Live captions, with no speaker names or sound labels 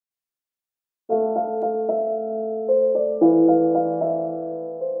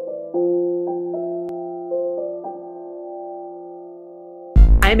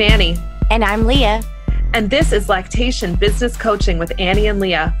I'm Annie. And I'm Leah. And this is Lactation Business Coaching with Annie and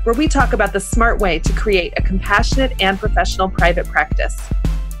Leah, where we talk about the smart way to create a compassionate and professional private practice.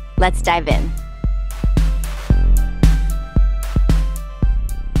 Let's dive in.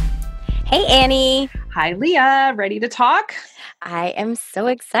 Hey, Annie. Hi, Leah. Ready to talk? I am so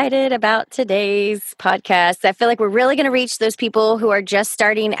excited about today's podcast. I feel like we're really going to reach those people who are just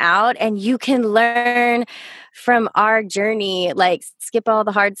starting out, and you can learn from our journey, like skip all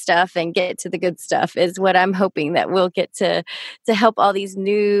the hard stuff and get to the good stuff is what I'm hoping that we'll get to help all these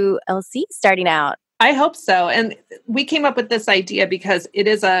new LCs starting out. I hope so. And we came up with this idea because it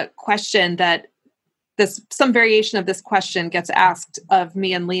is a question that some variation of this question gets asked of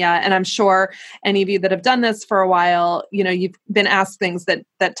me and Leah. And I'm sure any of you that have done this for a while, you've been asked things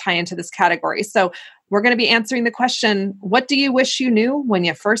that tie into this category. So we're going to be answering the question, what do you wish you knew when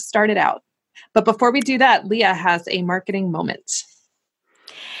you first started out? But before we do that, Leah has a marketing moment.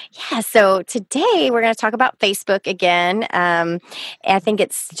 Yeah, so today we're going to talk about Facebook again. I think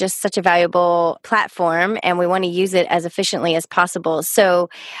it's just such a valuable platform and we want to use it as efficiently as possible. So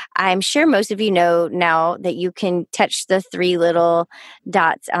I'm sure most of you know now that you can touch the three little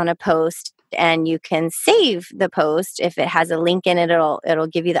dots on a post and you can save the post. If it has a link in it, it'll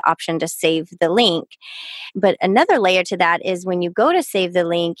give you the option to save the link. But another layer to that is when you go to save the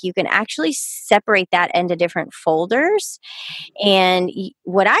link, you can actually separate that into different folders. And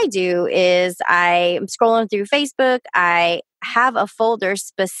what I do is I'm scrolling through Facebook. I have a folder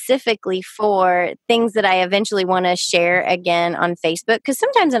specifically for things that I eventually want to share again on Facebook. Because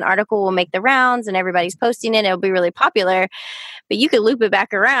sometimes an article will make the rounds and everybody's posting it. It'll be really popular. But you could loop it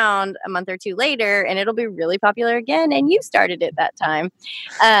back around a month or two later and it'll be really popular again. And you started it that time.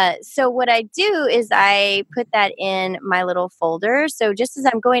 So what I do is I put that in my little folder. So just as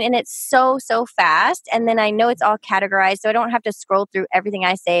I'm going, and it's so fast. And then I know it's all categorized. So I don't have to scroll through everything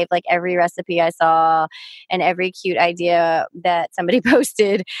I save, like every recipe I saw and every cute idea that somebody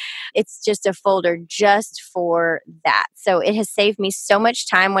posted. It's just a folder just for that. So it has saved me so much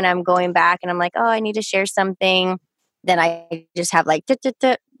time when I'm going back and I'm like, oh, I need to share something. Then I just have like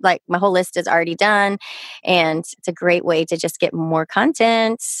my whole list is already done. And it's a great way to just get more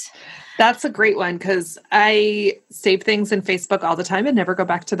content. That's a great one because I save things in Facebook all the time and never go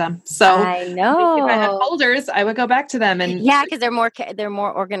back to them. So I know if I had folders, I would go back to them. And yeah, because they're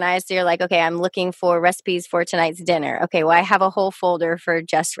more organized. So you're like, okay, I'm looking for recipes for tonight's dinner. Okay, well, I have a whole folder for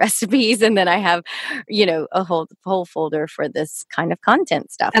just recipes, and then I have, a whole folder for this kind of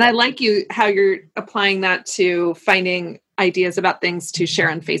content stuff. And I like how you're applying that to finding ideas about things to share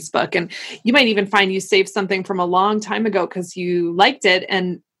on Facebook. And you might even find you saved something from a long time ago because you liked it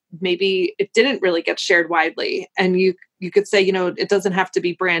and maybe it didn't really get shared widely. And you could say, it doesn't have to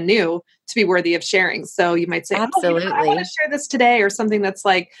be brand new to be worthy of sharing. So you might say, absolutely, I want to share this today, or something that's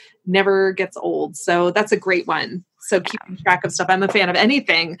like never gets old. So that's a great one. So keeping track of stuff. I'm a fan of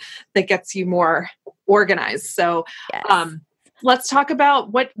anything that gets you more organized. So yes. Let's talk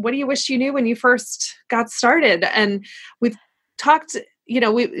about what do you wish you knew when you first got started? And we've talked,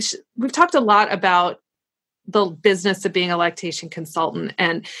 we've talked a lot about the business of being a lactation consultant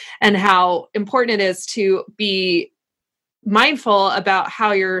and how important it is to be mindful about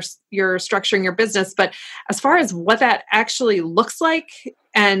how you're structuring your business. But as far as what that actually looks like,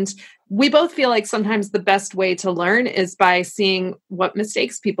 and we both feel like sometimes the best way to learn is by seeing what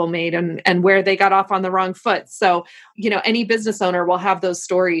mistakes people made and where they got off on the wrong foot. So, any business owner will have those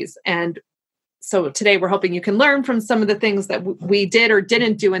stories. And so today we're hoping you can learn from some of the things that we did or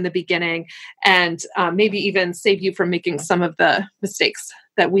didn't do in the beginning, and maybe even save you from making some of the mistakes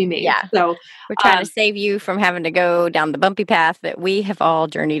that we made. Yeah. So we're trying to save you from having to go down the bumpy path that we have all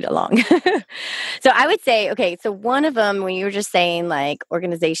journeyed along. So I would say, okay, so one of them, when you were just saying like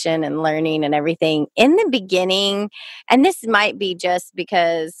organization and learning and everything in the beginning, and this might be just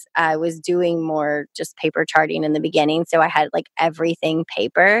because I was doing more just paper charting in the beginning. So I had like everything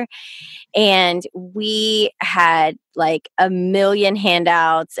paper, and we had like a million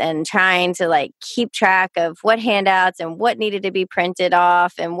handouts and trying to like keep track of what handouts and what needed to be printed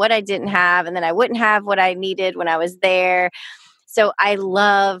off and what I didn't have. And then I wouldn't have what I needed when I was there. So I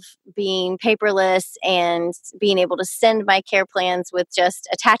love being paperless and being able to send my care plans with just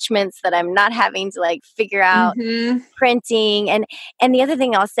attachments that I'm not having to like figure out printing. And the other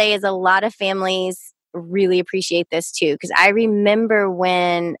thing I'll say is a lot of families really appreciate this too, because I remember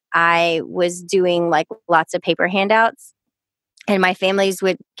when I was doing like lots of paper handouts and my families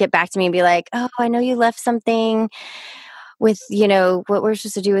would get back to me and be like, oh, I know you left something with, what we're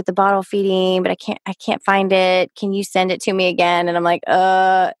supposed to do with the bottle feeding, but I can't find it. Can you send it to me again? And I'm like,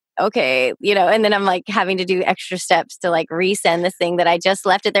 okay, and then I'm like having to do extra steps to like resend this thing that I just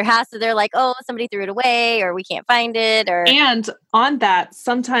left at their house. So they're like, oh, somebody threw it away or we can't find it. And on that,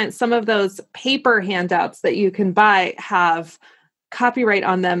 sometimes some of those paper handouts that you can buy have copyright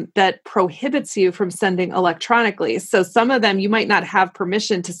on them that prohibits you from sending electronically. So some of them you might not have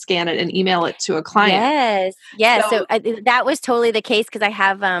permission to scan it and email it to a client. Yes. So that was totally the case because I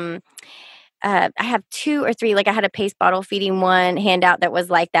have 2 or 3, like I had a paste bottle feeding one handout that was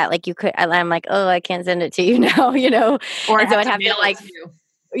like that. Like I'm like, oh, I can't send it to you now, Or and so I'd have to like,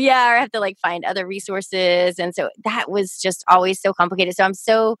 yeah, or I have to like find other resources. And so that was just always so complicated. So I'm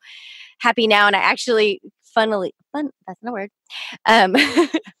so happy now. And I actually that's not a word.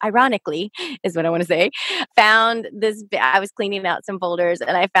 Ironically is what I want to say, found this, I was cleaning out some folders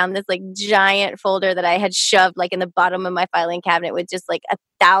and I found this like giant folder that I had shoved like in the bottom of my filing cabinet with just like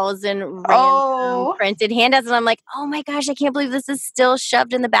 1,000 random printed handouts. And I'm like, oh my gosh, I can't believe this is still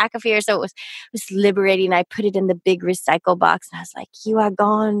shoved in the back of here. So it was liberating. I put it in the big recycle box and I was like, you are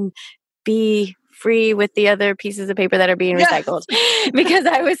gone. Be free with the other pieces of paper that are being recycled because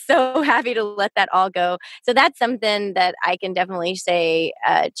I was so happy to let that all go. So that's something that I can definitely say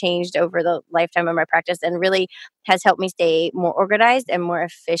changed over the lifetime of my practice and really has helped me stay more organized and more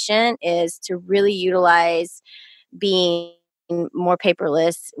efficient, is to really utilize being more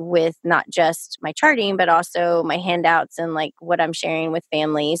paperless with not just my charting, but also my handouts and like what I'm sharing with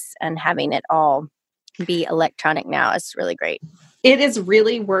families, and having it all be electronic now is really great. It is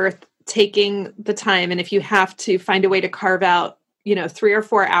really worth taking the time. And if you have to find a way to carve out, 3 or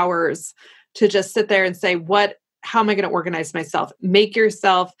 4 hours to just sit there and say, how am I going to organize myself? Make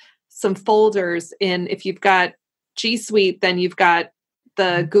yourself some folders if you've got G Suite, then you've got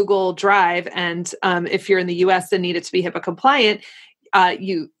the Google Drive. And if you're in the US and need it to be HIPAA compliant,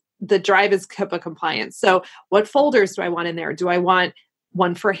 the drive is HIPAA compliant. So what folders do I want in there? Do I want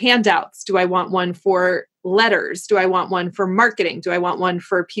one for handouts? Do I want one for letters? Do I want one for marketing? Do I want one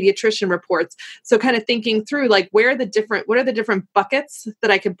for pediatrician reports? So kind of thinking through like what are the different buckets that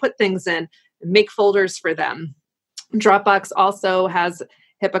I can put things in and make folders for them. Dropbox also has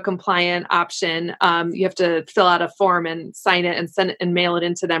HIPAA compliant option. You have to fill out a form and sign it and send it and mail it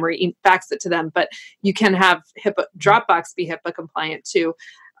into them or fax it to them. But you can have Dropbox be HIPAA compliant too,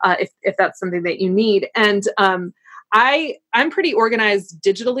 if that's something that you need. And I'm pretty organized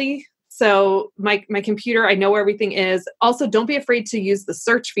digitally. So my computer, I know where everything is. Also, don't be afraid to use the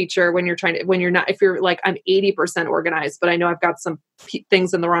search feature if you're like, I'm 80% organized, but I know I've got some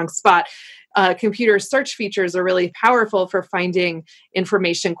things in the wrong spot. Computer search features are really powerful for finding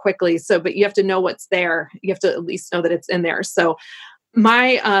information quickly. But you have to know what's there. You have to at least know that it's in there. So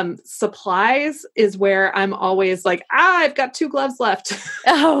my supplies is where I'm always like, I've got 2 gloves left.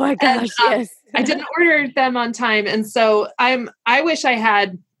 Oh my gosh, yes. I didn't order them on time. And so I wish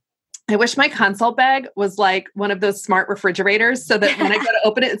my consult bag was like one of those smart refrigerators so that when I go to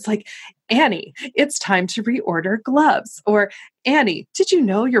open it, it's like, Annie, it's time to reorder gloves. Or Annie, did you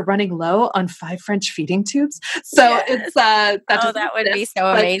know you're running low on 5 French feeding tubes? So it's that would be so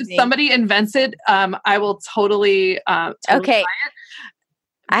amazing. If somebody invents it, I will totally okay. Try it.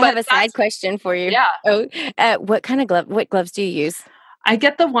 I have a side question for you. Yeah. What gloves do you use? I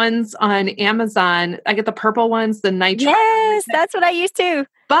get the ones on Amazon. I get the purple ones, the nitrile. Yes, that's what I use too.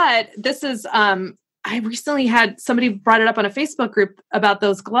 But this is, I recently had somebody brought it up on a Facebook group about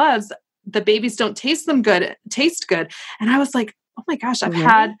those gloves. The babies don't taste good. And I was like, oh my gosh, I've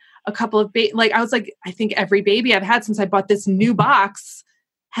had a couple of, I was like, I think every baby I've had since I bought this new box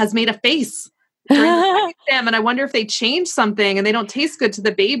has made a face during the exam. And I wonder if they change something and they don't taste good to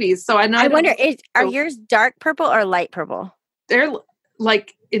the babies. So I wonder, are yours dark purple or light purple? They're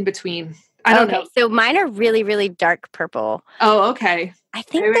like in between. I don't know. So mine are really, really dark purple. Oh, okay. I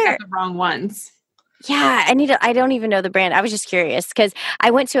think maybe I got the wrong ones. Yeah, I don't even know the brand. I was just curious because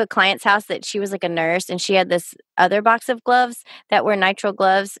I went to a client's house that she was like a nurse and she had this other box of gloves that were nitrile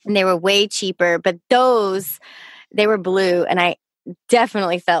gloves and they were way cheaper, but they were blue and I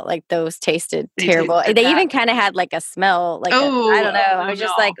definitely felt like those tasted terrible. They even kind of had like a smell, like I don't know. I was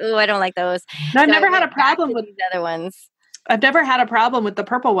just like, oh, I don't like those. No, I've never had a problem with these other ones. I've never had a problem with the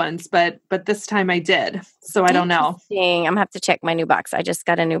purple ones, but this time I did. So I don't know. I'm gonna have to check my new box. I just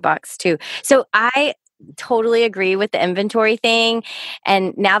got a new box too. So I totally agree with the inventory thing.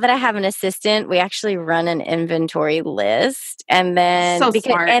 And now that I have an assistant, we actually run an inventory list. And then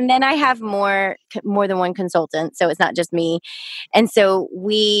smart. And then I have more than one consultant. So it's not just me. And so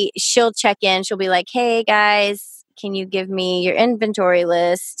she'll check in. She'll be like, hey guys, can you give me your inventory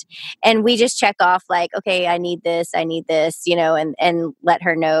list? And we just check off like, okay, I need this, and let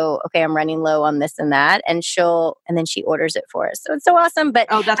her know, okay, I'm running low on this and that. And then she orders it for us. So it's so awesome. But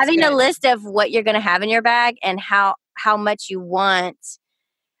having good. a list of what you're going to have in your bag and how much you want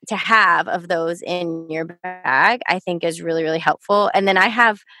to have of those in your bag, I think is really, really helpful. And then I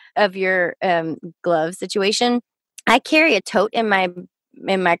have of your glove situation, I carry a tote in my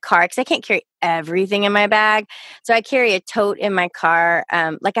car because I can't carry everything in my bag. So I carry a tote in my car.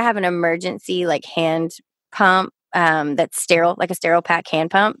 Like I have an emergency like hand pump that's sterile, like a sterile pack hand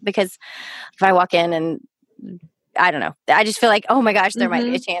pump, because if I walk in and I don't know, I just feel like, oh my gosh, there might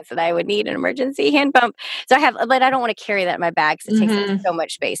be a chance that I would need an emergency hand pump. So but I don't want to carry that in my bag because it takes up so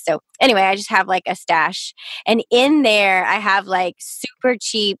much space. So anyway, I just have like a stash, and in there I have like super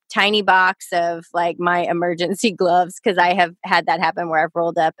cheap, tiny box of like my emergency gloves, because I have had that happen where I've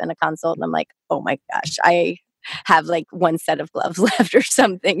rolled up in a consult and I'm like, oh my gosh, I have like one set of gloves left or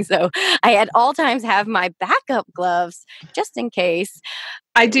something. So I at all times have my backup gloves just in case.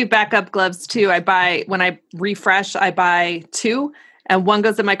 I do backup gloves too. When I refresh, I buy 2, and one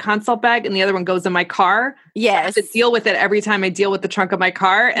goes in my consult bag and the other one goes in my car. Yes. I have to deal with it every time I deal with the trunk of my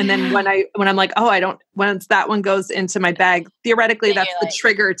car. And then when I'm like, once that one goes into my bag, theoretically, that's the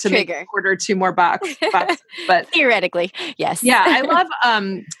trigger to make order 2 more boxes. But theoretically, yes. Yeah. I love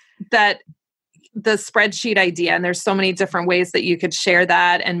that the spreadsheet idea, and there's so many different ways that you could share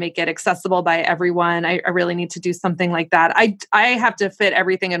that and make it accessible by everyone. I really need to do something like that. I have to fit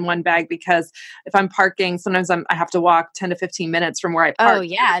everything in one bag, because if I'm parking, sometimes I have to walk 10 to 15 minutes from where I park. Oh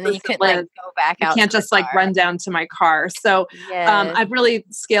yeah. And then you could like go back out. I can't just like run down to my car. So I've really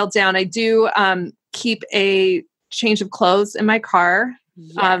scaled down. I do keep a change of clothes in my car.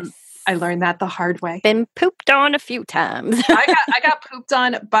 Yes. I learned that the hard way. Been pooped on a few times. I got pooped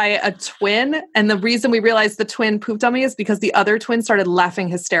on by a twin. And the reason we realized the twin pooped on me is because the other twin started laughing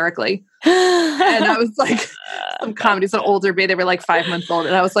hysterically. And I was like, some comedy, some older baby. They were like 5 months old.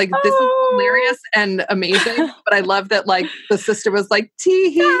 And I was like, this is hilarious and amazing. But I love that like the sister was like,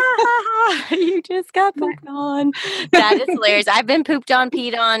 tee-hee. You just got pooped on. That is hilarious. I've been pooped on,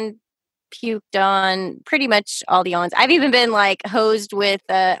 peed on, puked on, pretty much all the ons. I've even been like hosed with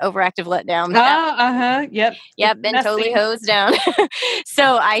overactive letdown. Yep, been totally hosed down.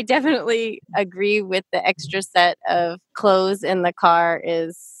 So I definitely agree with the extra set of clothes in the car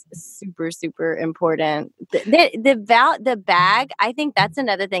is super, super important. The bag, I think that's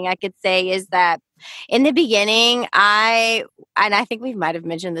another thing I could say is that in the beginning, I think we might have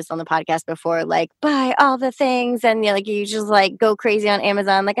mentioned this on the podcast before, like buy all the things and you just like go crazy on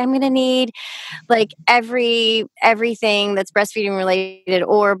Amazon. Like I'm going to need like everything that's breastfeeding related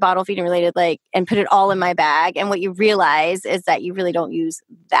or bottle feeding related, like, and put it all in my bag. And what you realize is that you really don't use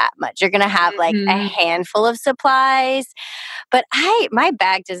that much. You're going to have like a handful of supplies, but my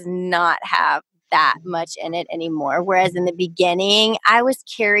bag does not have that much in it anymore. Whereas in the beginning, I was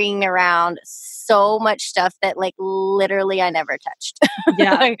carrying around so much stuff that like literally I never touched.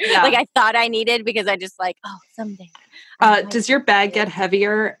 Like I thought I needed because I just like, someday. Does your bag get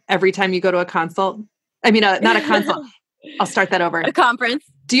heavier every time you go to a consult? I mean, not a consult. I'll start that over. A conference.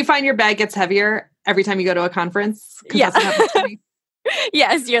 Do you find your bag gets heavier every time you go to a conference? Yeah. That's what happens to me.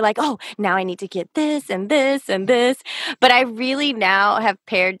 Yes, you're like, now I need to get this and this and this. But I really now have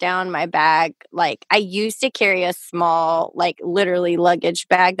pared down my bag. Like I used to carry a small, like literally luggage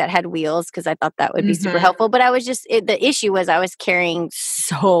bag that had wheels because I thought that would be super helpful. But I was the issue was I was carrying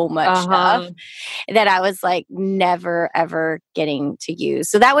so much stuff that I was like never, ever getting to use.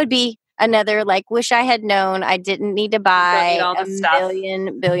 So that would be another like wish I had known I didn't need to buy a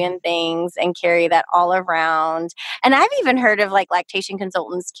billion things and carry that all around. And I've even heard of like lactation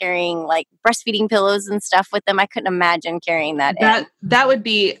consultants carrying like breastfeeding pillows and stuff with them. I couldn't imagine carrying that. That would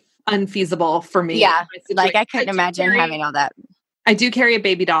be unfeasible for me. Yeah, like I couldn't imagine having all that. I do carry a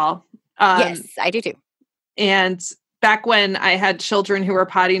baby doll. Yes, I do too. And back when I had children who were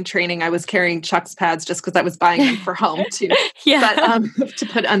potty training, I was carrying Chuck's pads just because I was buying them for home too. But to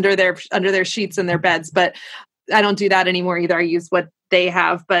put under their sheets in their beds. But I don't do that anymore either. I use what they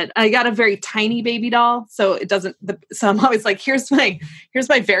have. But I got a very tiny baby doll, so it doesn't. So I'm always like, here's my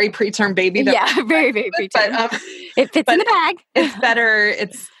very preterm baby. Very very preterm. But, it fits in the bag. It's better.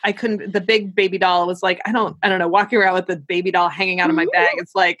 The big baby doll was like, I don't know, walking around with the baby doll hanging out of my bag.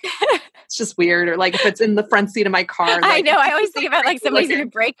 It's like, it's just weird. Or like if it's in the front seat of my car. Like, I know. I always think about like somebody's going to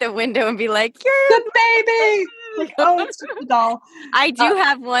break the window and be like, you're the baby. Like, oh, it's just a doll. I do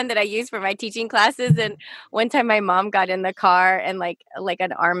have one that I use for my teaching classes. And one time my mom got in the car and like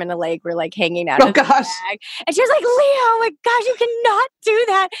an arm and a leg were like hanging out of the bag. And she was like, Leah, oh my gosh, you cannot do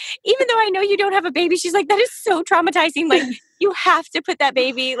that. Even though I know you don't have a baby. She's like, that is so traumatizing. Like you have to put that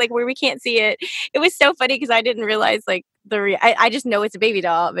baby like where we can't see it. It was so funny because I didn't realize like I just know it's a baby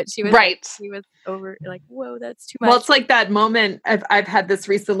doll, but she was right. She was over like, whoa, that's too much. Well, it's like that moment I've had this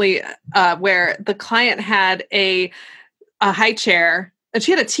recently where the client had a high chair. And she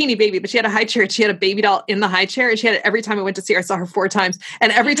had a teeny baby, but she had a high chair. And she had a baby doll in the high chair. And she had it every time I went to see her. I saw her 4 times.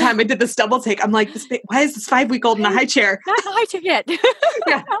 And every time I did this double take, I'm like, why is this 5-week-old in a high chair? Not in a high chair yet.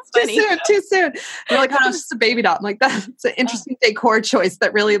 Yeah, too soon. They're like, oh, no, it's just a baby doll. I'm like, that's an interesting decor choice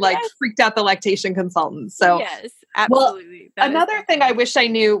that really like freaked out the lactation consultant. So yes, absolutely. Well, another thing I wish I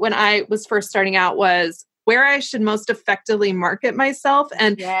knew when I was first starting out was where I should most effectively market myself.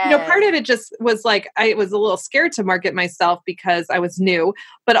 And, part of it just was like, I was a little scared to market myself because I was new,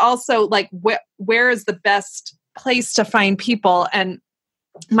 but also like, where is the best place to find people? And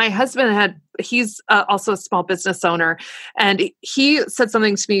my husband he's also a small business owner. And he said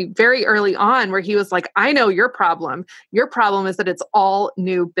something to me very early on where he was like, I know your problem. Your problem is that it's all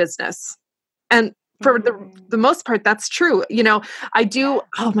new business. And for the most part, that's true. I do.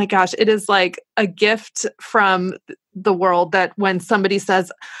 Oh my gosh, it is like a gift from the world that when somebody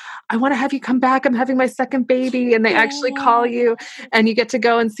says, I want to have you come back. I'm having my second baby. And they actually call you and you get to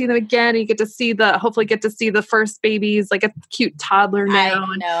go and see them again. And you get to hopefully get to see the first babies, like a cute toddler now.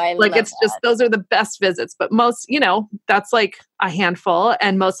 I know. I like, love it's just, those are the best visits, but most, that's like a handful.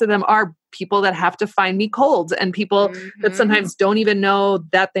 And most of them are people that have to find me cold and people that sometimes don't even know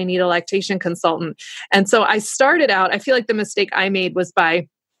that they need a lactation consultant. And so I started out, I feel like the mistake I made was by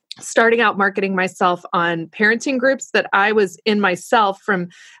starting out marketing myself on parenting groups that I was in myself from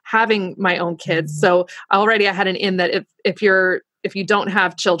having my own kids. So already I had an in that if you don't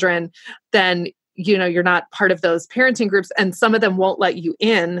have children, then you're not part of those parenting groups, and some of them won't let you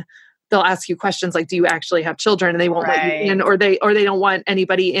in. They'll ask you questions like, do you actually have children? And they won't let you in, or they don't want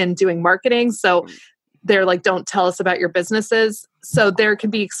anybody in doing marketing. So they're like, don't tell us about your businesses. So there can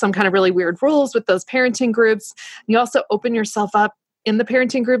be some kind of really weird rules with those parenting groups. You also open yourself up in the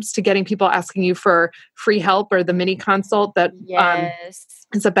parenting groups to getting people asking you for free help or the mini consult that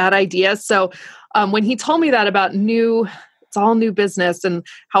is a bad idea. So when he told me that about it's all new business and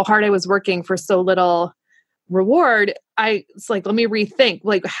how hard I was working for so little reward, it's like, let me rethink,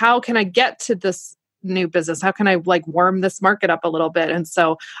 like, how can I get to this new business? How can I like warm this market up a little bit? And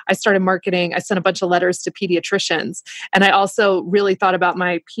so I started marketing. I sent a bunch of letters to pediatricians. And I also really thought about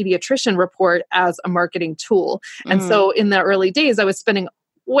my pediatrician report as a marketing tool. And so in the early days, I was spending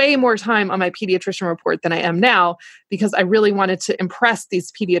way more time on my pediatrician report than I am now, because I really wanted to impress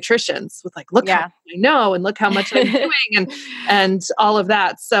these pediatricians with like, look how much I know and look how much I'm doing and all of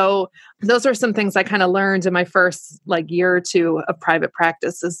that. So those are some things I kind of learned in my first like year or two of private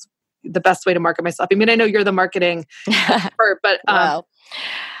practice is the best way to market myself. I mean, I know you're the marketing expert, but well,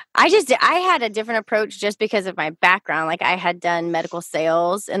 I had a different approach just because of my background. Like I had done medical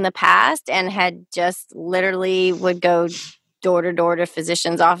sales in the past and had just literally would go door to door to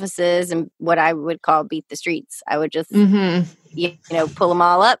physicians' offices and what I would call beat the streets. I would just, pull them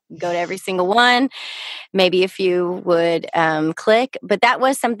all up, go to every single one. Maybe a few would click. But that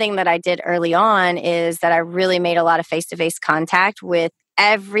was something that I did early on, is that I really made a lot of face-to-face contact with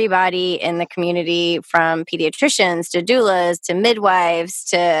everybody in the community, from pediatricians to doulas to midwives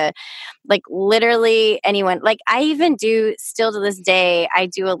to like literally anyone. Like I even do still to this day, I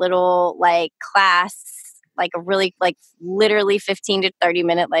do a little like class, like a really like literally 15 to 30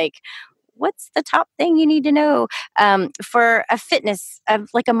 minute, like what's the top thing you need to know for a fitness,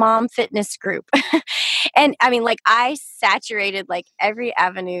 like a mom fitness group. And I mean, like I saturated like every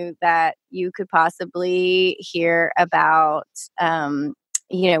avenue that you could possibly hear about,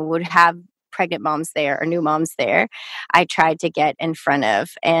 would have pregnant moms there or new moms there. I tried to get in front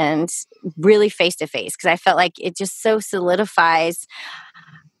of and really face to face, because I felt like it just so solidifies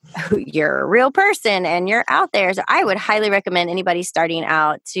who you're a real person and you're out there. So I would highly recommend anybody starting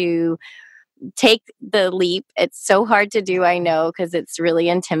out to take the leap. It's so hard to do, I know, because it's really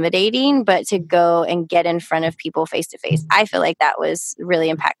intimidating, but to go and get in front of people face to face. I feel like that was really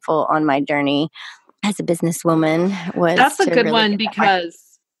impactful on my journey as a businesswoman. That's a good one, because,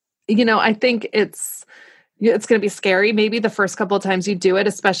 I think it's going to be scary maybe the first couple of times you do it,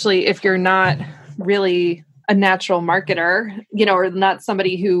 especially if you're not really a natural marketer, or not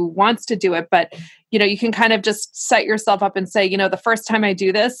somebody who wants to do it. But, you can kind of just set yourself up and say, the first time I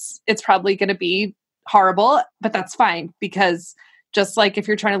do this, it's probably going to be horrible, but that's fine, because Just like if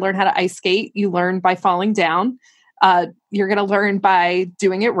you're trying to learn how to ice skate, you learn by falling down. You're going to learn by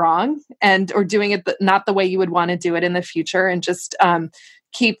doing it wrong or doing it not the way you would want to do it in the future, and just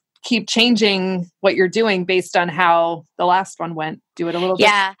keep changing what you're doing based on how the last one went. Do it a little bit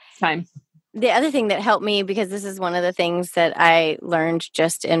time. The other thing that helped me, because this is one of the things that I learned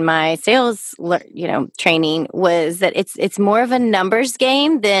just in my sales, training, was that it's more of a numbers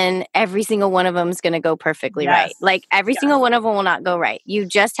game than every single one of them is going to go perfectly right. Like every single one of them will not go right. You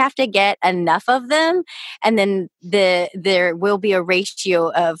just have to get enough of them, and then there will be a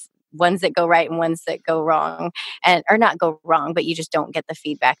ratio of ones that go right and ones that go wrong, or not go wrong, but you just don't get the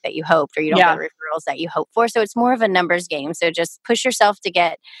feedback that you hoped, or you don't get the referrals that you hoped for. So it's more of a numbers game. So just push yourself to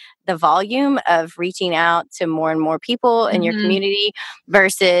get the volume of reaching out to more and more people in your community,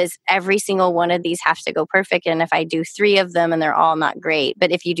 versus every single one of these have to go perfect. And if I do 3 of them and they're all not great,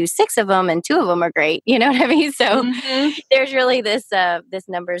 but if you do 6 of them and 2 of them are great, you know what I mean? So there's really this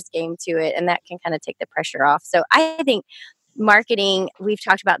numbers game to it, and that can kind of take the pressure off. So I think marketing, we've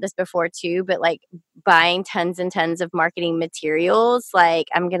talked about this before too, but like buying tons and tons of marketing materials, like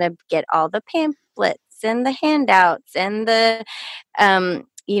I'm going to get all the pamphlets and the handouts and the,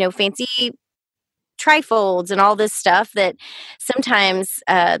 fancy trifolds and all this stuff, that sometimes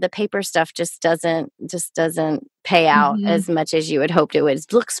the paper stuff just doesn't pay out as much as you had hoped it would.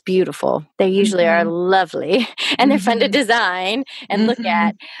 It looks beautiful. They usually are lovely and they're fun to design and look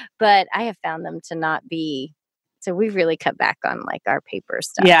at, but I have found them to not be. So we've really cut back on like our paper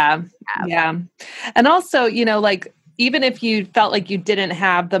stuff. Yeah. And also, like even if you felt like you didn't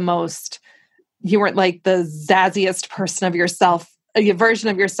have you weren't like the zazziest person of yourself, a version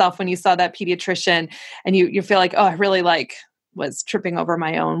of yourself when you saw that pediatrician, and you feel like, oh, I really was tripping over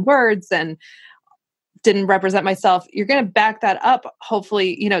my own words and didn't represent myself. You're going to back that up.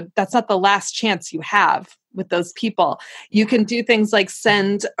 Hopefully, that's not the last chance you have with those people. You can do things like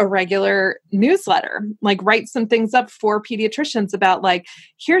send a regular newsletter, like write some things up for pediatricians about like,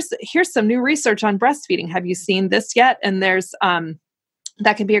 here's some new research on breastfeeding. Have you seen this yet? And there's,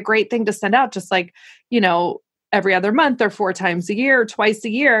 that can be a great thing to send out, just like, every other month or 4 times a year or twice a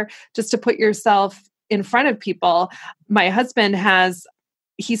year, just to put yourself in front of people. My husband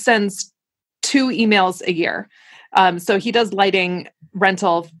he sends 2 emails a year. So he does lighting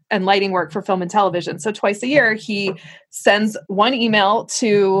rental and lighting work for film and television. So twice a year, he sends 1 email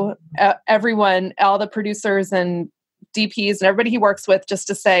to everyone, all the producers and DPs and everybody he works with, just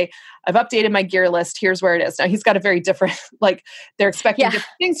to say, I've updated my gear list. Here's where it is. Now he's got a very different, they're expecting different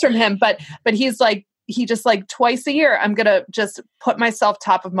things from him, but he's like, he just like twice a year, I'm going to just put myself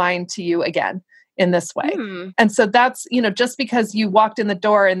top of mind to you again in this way. And so that's, just because you walked in the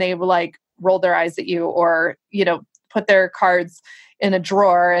door and they were like, rolled their eyes at you, or, put their cards in a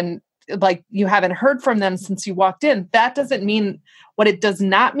drawer and like you haven't heard from them since you walked in, that doesn't mean, what it does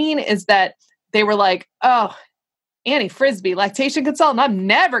not mean is that they were like, oh, Annie Frisbee, lactation consultant, I'm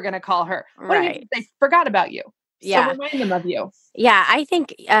never going to call her. Right. They forgot about you. So remind them of you. Yeah, I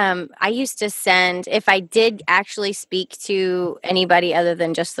think I used to send, if I did actually speak to anybody other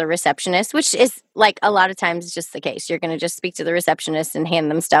than just the receptionist, which is like a lot of times just the case. You're going to just speak to the receptionist and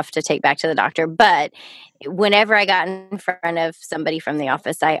hand them stuff to take back to the doctor. But whenever I got in front of somebody from the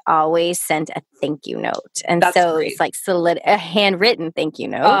office, I always sent a thank you note. And that's so great. It's like a handwritten thank you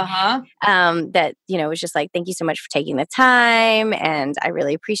note that, was just like, thank you so much for taking the time. And I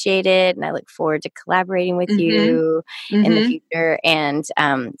really appreciate it. And I look forward to collaborating with you in the future. And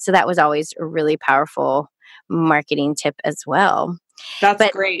so that was always a really powerful marketing tip as well.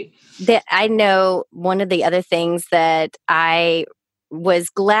 That's great. I know one of the other things that I was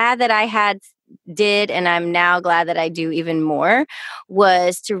glad that I did, and I'm now glad that I do even more,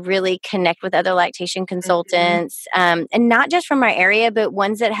 was to really connect with other lactation consultants, and not just from my area, but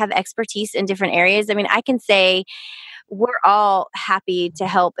ones that have expertise in different areas. I mean, I can say we're all happy to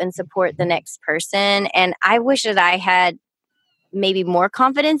help and support the next person. And I wish that I had maybe more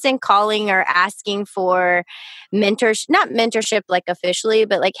confidence in calling or asking for not mentorship like officially,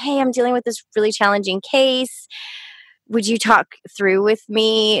 but like, hey, I'm dealing with this really challenging case. Would you talk through with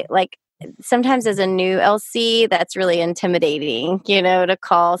me? Like sometimes as a new LC, that's really intimidating, to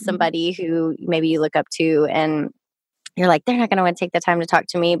call somebody who maybe you look up to and you're like, they're not going to want to take the time to talk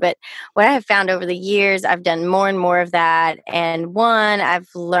to me. But what I have found over the years, I've done more and more of that. And 1, I've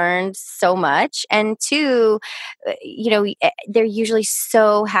learned so much. And 2, they're usually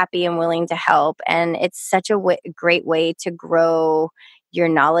so happy and willing to help. And it's such a great way to grow your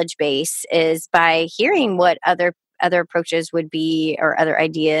knowledge base, is by hearing what other approaches would be, or other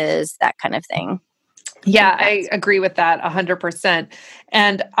ideas, that kind of thing. Yeah, I agree with that 100%.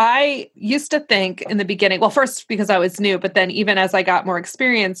 And I used to think in the beginning, well, first because I was new, but then even as I got more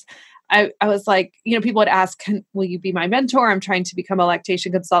experience, I was like, people would ask, will you be my mentor? I'm trying to become a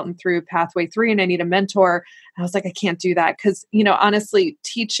lactation consultant through Pathway 3 and I need a mentor. And I was like, I can't do that because, honestly,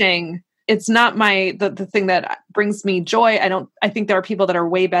 teaching, it's not the thing that brings me joy. I think there are people that are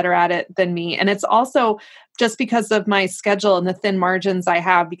way better at it than me. And it's also just because of my schedule and the thin margins I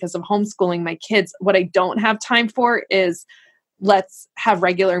have because of homeschooling my kids. What I don't have time for is let's have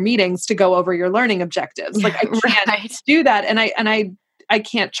regular meetings to go over your learning objectives. Like I can't do that. And I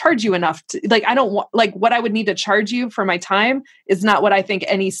can't charge you enough to, like, I don't want, like, what I would need to charge you for my time is not what I think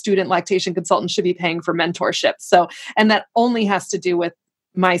any student lactation consultant should be paying for mentorship. So, and that only has to do with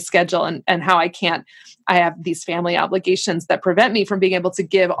my schedule and how I have these family obligations that prevent me from being able to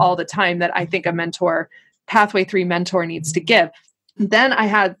give all the time that I think a Pathway 3 mentor needs to give. Then I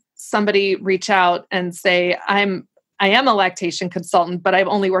had somebody reach out and say, I am a lactation consultant, but I've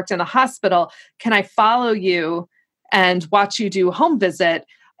only worked in a hospital. Can I follow you and watch you do home visit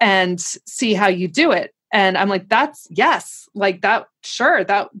and see how you do it? And I'm like, yes, like that, sure,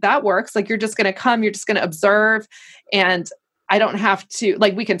 that works. Like, you're just going to come, you're just going to observe. And I don't have to,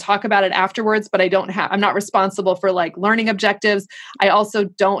 like, we can talk about it afterwards, but I'm not responsible for like learning objectives. I also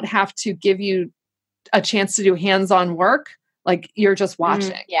don't have to give you a chance to do hands-on work. Like, you're just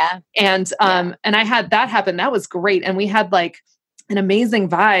watching. And I had that happen. That was great. And we had like an amazing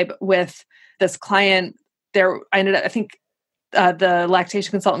vibe with this client there. I think the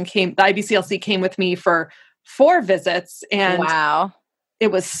lactation consultant the IBCLC came with me for 4 visits. And wow.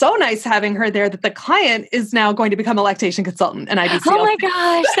 It was so nice having her there that the client is now going to become a lactation consultant in IBCLC. Oh my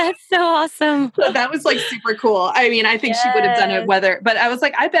gosh, that's so awesome. So that was like super cool. I mean, I think she would have done it but I was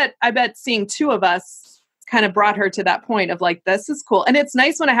like, I bet seeing 2 of us kind of brought her to that point of like, this is cool. And it's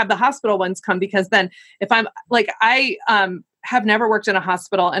nice when I have the hospital ones come, because then if I'm like, I have never worked in a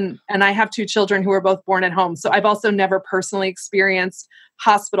hospital and I have 2 children who were both born at home. So I've also never personally experienced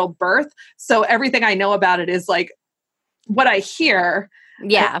hospital birth. So everything I know about it is like what I hear.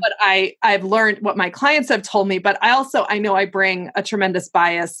 Yeah. But I've learned what my clients have told me, but I know I bring a tremendous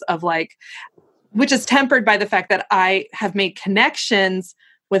bias of like, which is tempered by the fact that I have made connections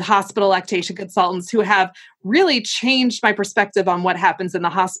with hospital lactation consultants who have really changed my perspective on what happens in the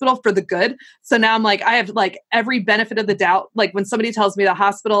hospital for the good. So now I'm like, I have like every benefit of the doubt. Like when somebody tells me the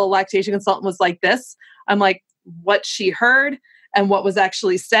hospital lactation consultant was like this, I'm like, what she heard and what was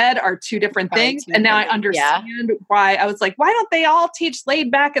actually said are 2 different things. And now I understand why I was like, why don't they all teach laid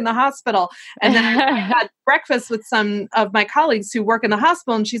back in the hospital? And then I had breakfast with some of my colleagues who work in the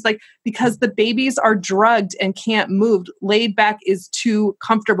hospital. And she's like, because the babies are drugged and can't move, laid back is too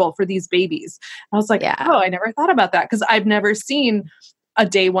comfortable for these babies. And I was like, oh, I never thought about that because I've never seen a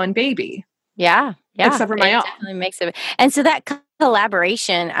day 1 baby. Yeah. Except for my own. Definitely makes it. And so that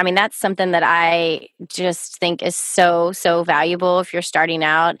collaboration, I mean, that's something that I just think is so, so valuable if you're starting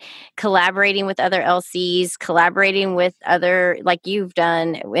out, collaborating with other LCs, collaborating with other, like you've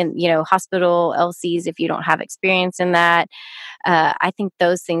done in, hospital LCs, if you don't have experience in that. I think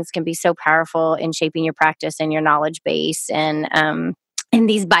those things can be so powerful in shaping your practice and your knowledge base and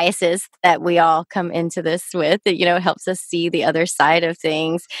these biases that we all come into this with, that, helps us see the other side of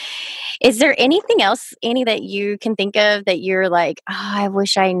things. Is there anything else, Annie, that you can think of that you're like, oh, I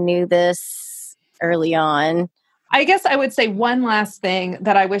wish I knew this early on? I guess I would say one last thing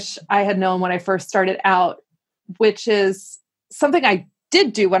that I wish I had known when I first started out, which is something I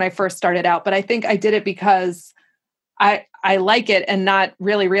did do when I first started out, but I think I did it because I like it and not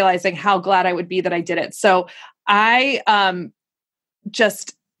really realizing how glad I would be that I did it. So I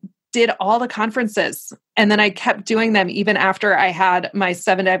just did all the conferences. And then I kept doing them even after I had my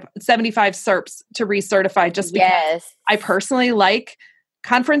 75 CERPs to recertify, just because I personally like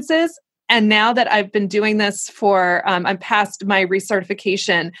conferences. And now that I've been doing this for, I'm past my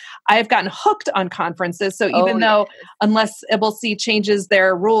recertification, I've gotten hooked on conferences. So even though, unless IBCLC changes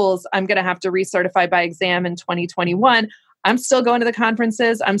their rules, I'm going to have to recertify by exam in 2021. I'm still going to the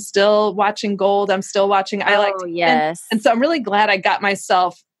conferences. I'm still watching Gold. I'm still watching yes. And so I'm really glad I got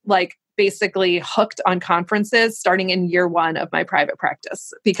myself like basically hooked on conferences starting in year 1 of my private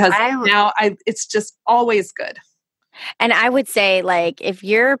practice, because now it's just always good. And I would say, like, if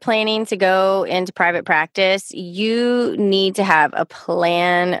you're planning to go into private practice, you need to have a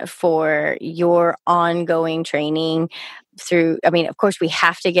plan for your ongoing training through, I mean, of course we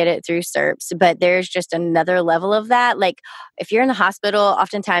have to get it through SERPs, but there's just another level of that. Like if you're in the hospital,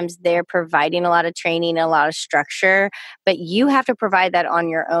 oftentimes they're providing a lot of training and a lot of structure, but you have to provide that on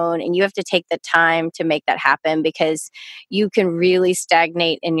your own, and you have to take the time to make that happen, because you can really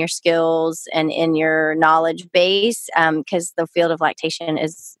stagnate in your skills and in your knowledge base, because the field of lactation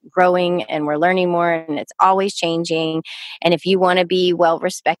is growing and we're learning more and it's always changing. And if you want to be well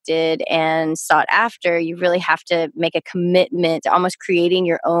respected and sought after, you really have to make a commitment to almost creating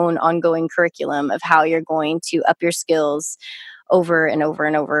your own ongoing curriculum of how you're going to up your skills over and over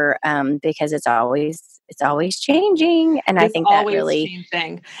and over, because it's always changing. And I It's think that always really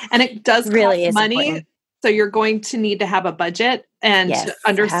changing. And it does really cost is money. important. So you're going to need to have a budget and Yes, to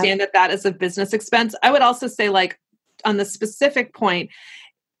understand that that is a business expense. I would also say, like, on the specific point,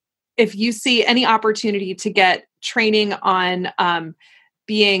 if you see any opportunity to get training on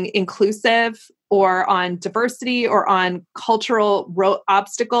being inclusive or on diversity or on cultural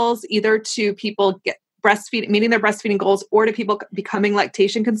obstacles, either to people meeting their breastfeeding goals or to people becoming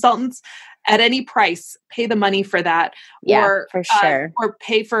lactation consultants, at any price, pay the money for that, or for sure. or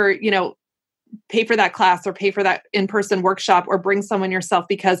pay for that class or pay for that in-person workshop, or bring someone yourself,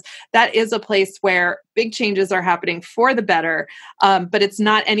 because that is a place where big changes are happening for the better. But it's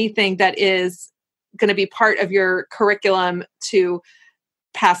not anything that is going to be part of your curriculum to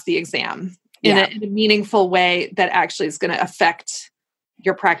pass the exam in a meaningful way that actually is going to affect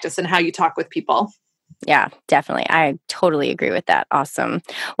your practice and how you talk with people. Yeah, definitely. I totally agree with that. Awesome.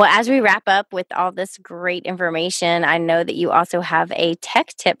 Well, as we wrap up with all this great information, I know that you also have a tech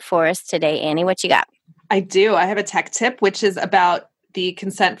tip for us today, Annie. What you got? I do. I have a tech tip, which is about the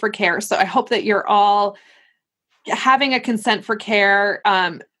consent for care. So I hope that you're all having a consent for care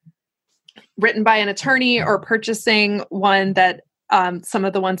written by an attorney, or purchasing one that some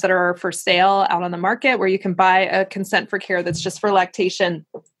of the ones that are for sale out on the market, where you can buy a consent for care that's just for lactation.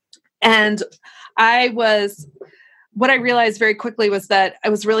 And what I realized very quickly was that it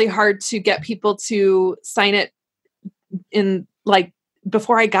was really hard to get people to sign it in, like,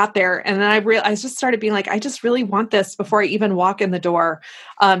 before I got there. And then I just started being like, I just really want this before I even walk in the door.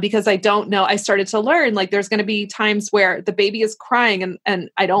 Because I don't know, I started to learn, like, there's going to be times where the baby is crying and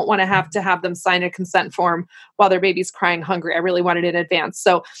I don't want to have them sign a consent form while their baby's crying hungry. I really wanted it in advance.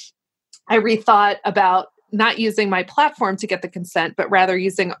 So I rethought about not using my platform to get the consent, but rather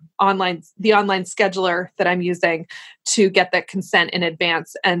using the online scheduler that I'm using to get that consent in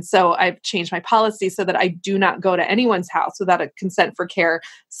advance. And so I've changed my policy so that I do not go to anyone's house without a consent for care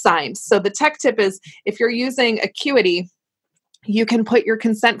signed. So the tech tip is, if you're using Acuity, you can put your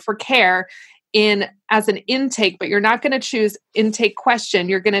consent for care in as an intake, but you're not going to choose intake question.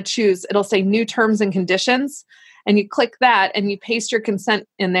 You're going to choose, it'll say new terms and conditions. And you click that and you paste your consent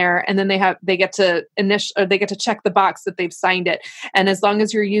in there, and then they get to check the box that they've signed it. And as long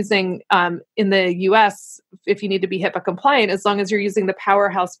as you're using in the US, if you need to be HIPAA compliant, as long as you're using the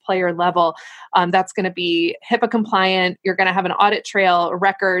Powerhouse player level, that's going to be HIPAA compliant. You're going to have an audit trail, a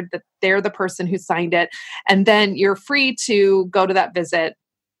record that they're the person who signed it, and then you're free to go to that visit.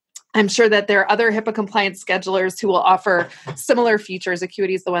 I'm sure that there are other HIPAA compliant schedulers who will offer similar features.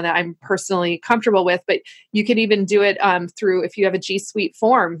 Acuity is the one that I'm personally comfortable with, but you can even do it through, if you have a G Suite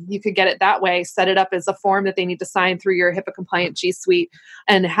form, you could get it that way, set it up as a form that they need to sign through your HIPAA compliant G Suite,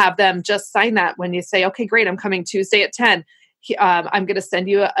 and have them just sign that when you say, okay, great, I'm coming Tuesday at 10. I'm going to send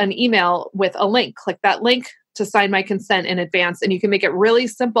you an email with a link. Click that link to sign my consent in advance. And you can make it really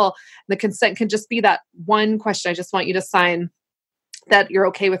simple. The consent can just be that one question. I just want you to sign that you're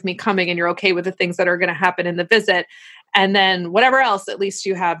okay with me coming and you're okay with the things that are going to happen in the visit. And then whatever else, at least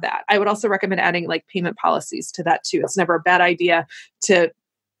you have that. I would also recommend adding, like, payment policies to that too. It's never a bad idea to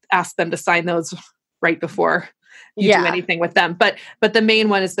ask them to sign those right before you do anything with them. But the main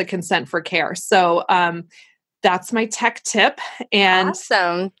one is the consent for care. So that's my tech tip. And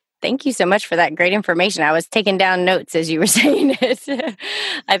awesome. Thank you so much for that great information. I was taking down notes as you were saying it.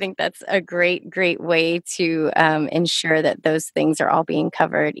 I think that's a great, great way to ensure that those things are all being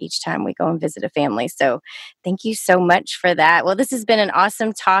covered each time we go and visit a family. So thank you so much for that. Well, this has been an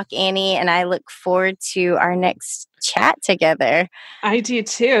awesome talk, Annie, and I look forward to our next chat together. I do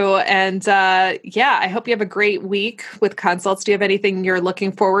too. And I hope you have a great week with consults. Do you have anything you're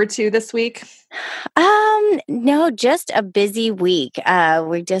looking forward to this week? No, just a busy week.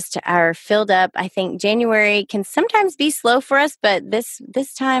 We just are filled up. I think January can sometimes be slow for us, but this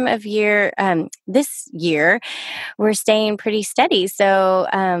time of year, this year, we're staying pretty steady. So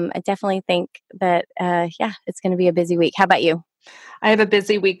I definitely think that, it's going to be a busy week. How about you? I have a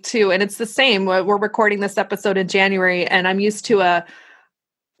busy week too. And it's the same. We're recording this episode in January, and I'm used to a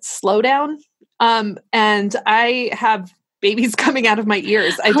slowdown. And I have babies coming out of my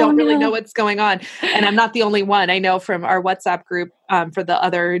ears. I don't really know what's going on. And I'm not the only one. I know from our WhatsApp group for the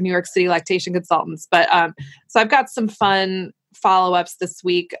other New York City lactation consultants. But so I've got some fun follow-ups this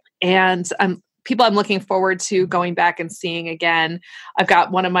week, and people I'm looking forward to going back and seeing again. I've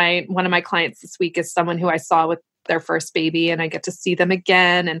got one of my clients this week is someone who I saw with their first baby, and I get to see them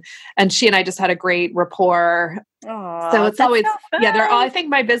again. And she and I just had a great rapport. Aww, so it's always, so they're all, I think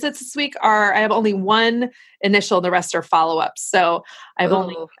my visits this week I have only one initial, the rest are follow-ups. So I've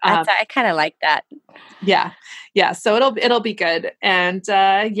only, I kind of like that. Yeah. So it'll be good. And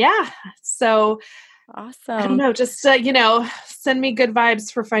so awesome. I don't know, just, send me good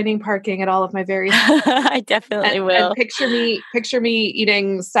vibes for finding parking at all of my various. I definitely will. And picture me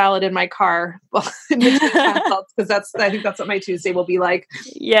eating salad in my car in between consults, because I think that's what my Tuesday will be like.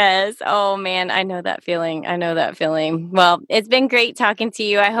 Yes. Oh man, I know that feeling. Well, it's been great talking to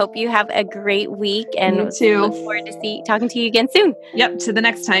you. I hope you have a great week, and you too. Look forward to talking to you again soon. Yep. To the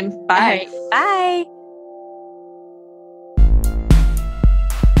next time. Bye. All right, bye.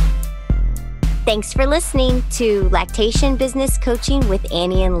 Thanks for listening to Lactation Business Coaching with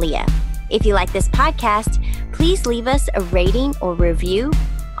Annie and Leah. If you like this podcast, please leave us a rating or review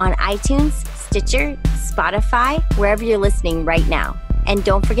on iTunes, Stitcher, Spotify, wherever you're listening right now. And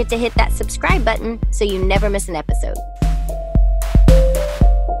don't forget to hit that subscribe button so you never miss an episode.